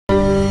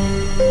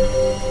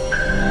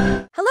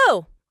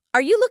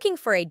Are you looking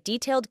for a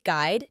detailed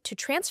guide to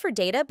transfer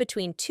data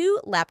between two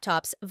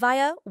laptops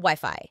via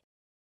Wi-Fi?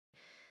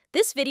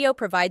 This video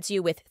provides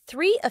you with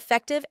 3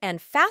 effective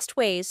and fast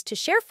ways to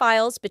share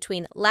files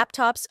between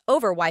laptops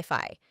over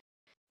Wi-Fi.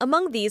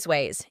 Among these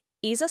ways,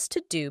 EaseUS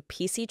to do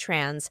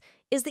PCTrans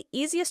is the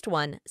easiest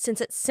one since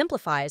it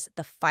simplifies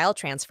the file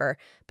transfer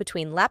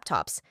between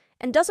laptops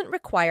and doesn't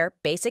require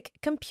basic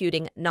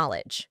computing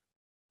knowledge.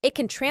 It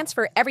can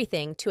transfer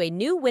everything to a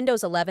new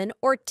Windows 11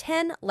 or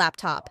 10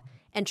 laptop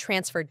and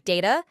transfer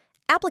data,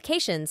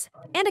 applications,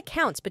 and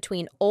accounts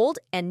between old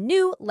and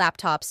new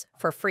laptops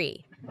for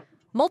free.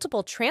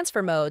 Multiple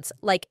transfer modes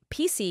like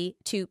PC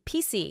to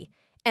PC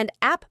and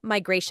app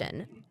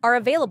migration are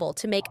available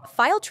to make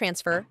file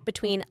transfer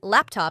between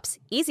laptops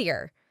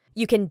easier.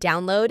 You can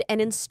download and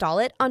install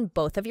it on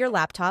both of your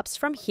laptops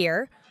from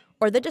here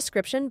or the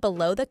description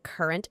below the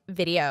current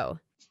video.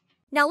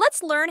 Now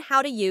let's learn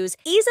how to use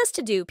EaseUS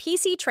to do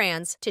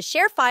PCTrans to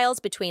share files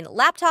between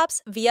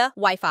laptops via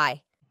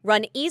Wi-Fi.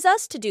 Run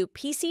EaseUS to do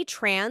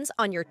PCTrans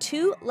on your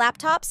 2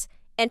 laptops,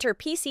 enter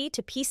PC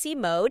to PC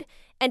mode,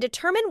 and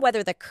determine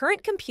whether the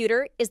current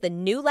computer is the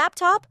new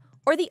laptop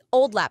or the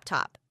old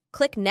laptop.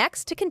 Click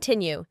Next to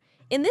continue.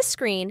 In this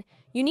screen,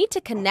 you need to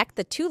connect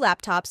the 2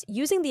 laptops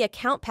using the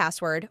account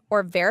password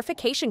or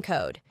verification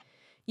code.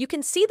 You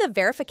can see the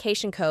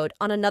verification code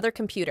on another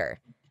computer.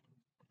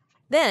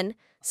 Then,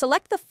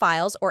 select the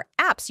files or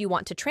apps you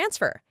want to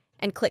transfer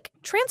and click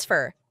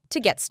Transfer to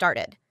get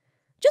started.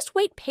 Just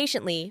wait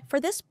patiently for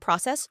this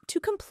process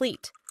to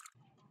complete.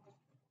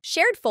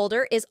 Shared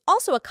folder is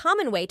also a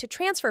common way to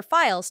transfer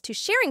files to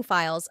sharing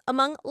files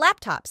among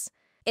laptops.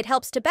 It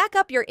helps to back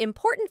up your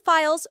important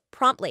files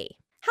promptly.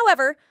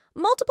 However,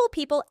 multiple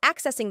people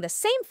accessing the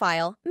same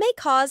file may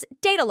cause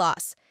data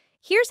loss.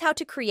 Here's how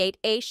to create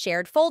a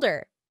shared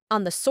folder.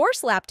 On the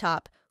source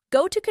laptop,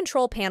 go to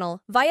Control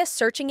Panel via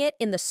searching it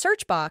in the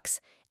search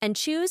box and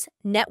choose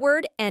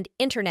Network and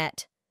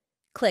Internet.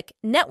 Click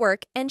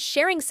Network and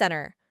Sharing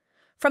Center.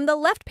 From the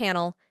left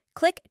panel,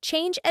 click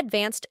Change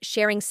Advanced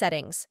Sharing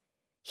Settings.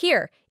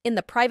 Here, in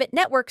the Private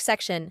Network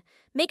section,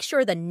 make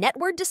sure the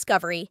Network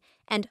Discovery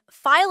and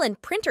File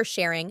and Printer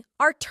Sharing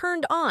are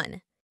turned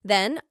on.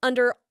 Then,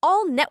 under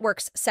All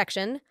Networks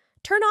section,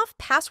 turn off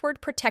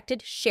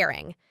Password-Protected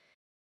Sharing.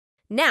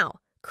 Now,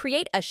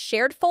 create a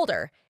shared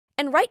folder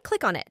and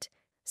right-click on it.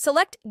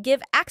 Select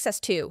Give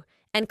Access To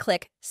and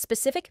click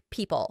Specific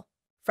People.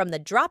 From the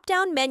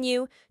drop-down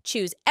menu,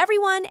 choose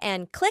Everyone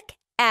and click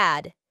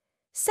Add.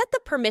 Set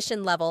the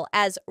permission level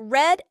as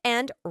Read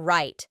and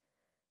Write.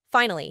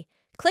 Finally,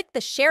 click the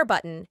Share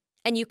button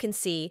and you can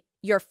see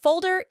your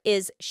folder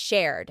is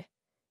shared.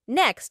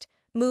 Next,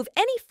 move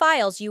any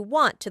files you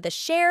want to the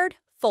shared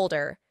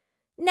folder.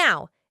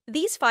 Now,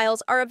 these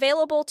files are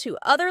available to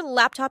other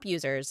laptop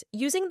users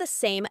using the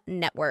same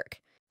network.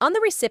 On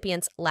the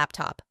recipient's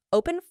laptop,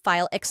 open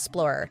File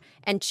Explorer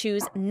and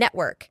choose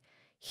Network.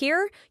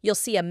 Here, you'll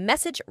see a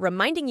message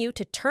reminding you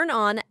to turn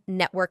on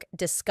Network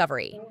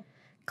Discovery.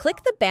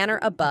 Click the banner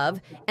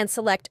above and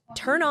select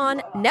Turn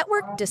on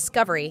Network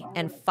Discovery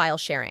and File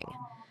Sharing.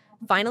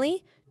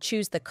 Finally,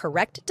 choose the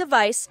correct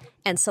device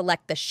and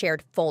select the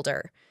shared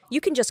folder.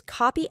 You can just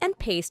copy and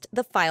paste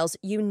the files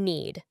you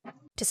need.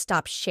 To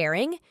stop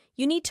sharing,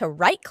 you need to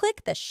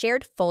right-click the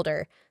shared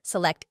folder,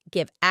 select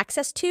Give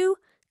Access To,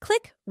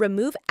 click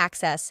Remove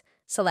Access,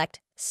 select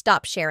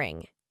Stop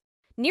Sharing.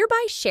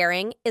 Nearby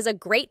sharing is a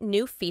great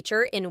new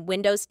feature in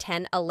Windows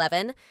 10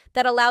 11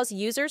 that allows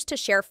users to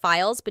share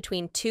files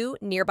between 2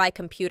 nearby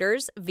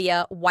computers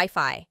via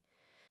Wi-Fi.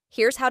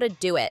 Here's how to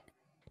do it.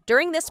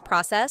 During this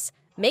process,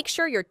 make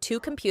sure your 2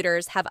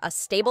 computers have a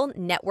stable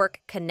network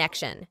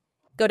connection.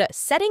 Go to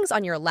Settings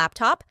on your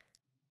laptop,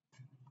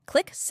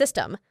 click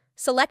System,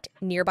 select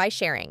Nearby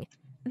Sharing.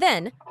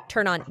 Then,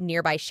 turn on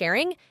Nearby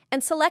Sharing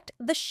and select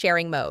the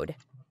sharing mode.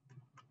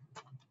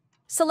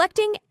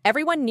 Selecting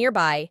Everyone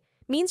Nearby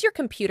means your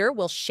computer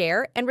will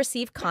share and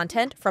receive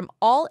content from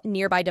all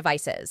nearby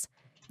devices.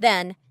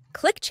 Then,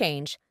 click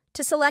Change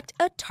to select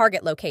a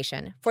target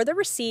location for the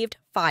received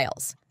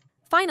files.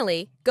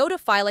 Finally, go to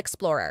File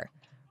Explorer.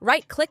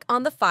 Right-click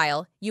on the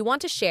file you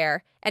want to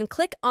share and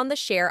click on the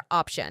Share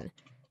option.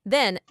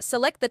 Then,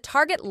 select the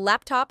target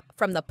laptop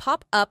from the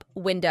pop-up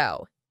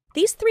window.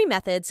 These 3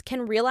 methods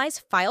can realize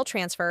file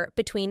transfer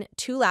between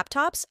 2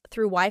 laptops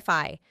through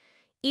Wi-Fi.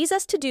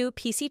 EaseUS to do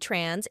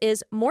PCTrans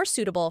is more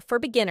suitable for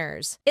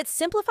beginners. It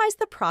simplifies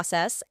the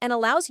process and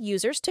allows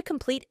users to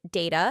complete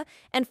data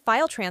and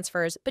file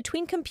transfers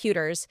between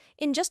computers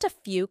in just a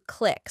few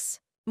clicks.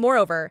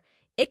 Moreover,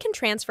 it can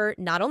transfer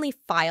not only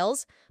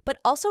files, but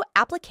also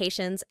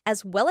applications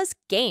as well as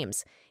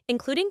games,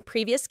 including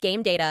previous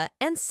game data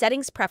and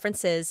settings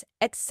preferences,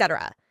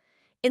 etc.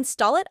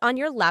 Install it on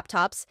your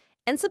laptops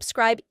and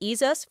subscribe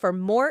EaseUS for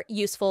more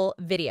useful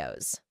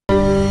videos.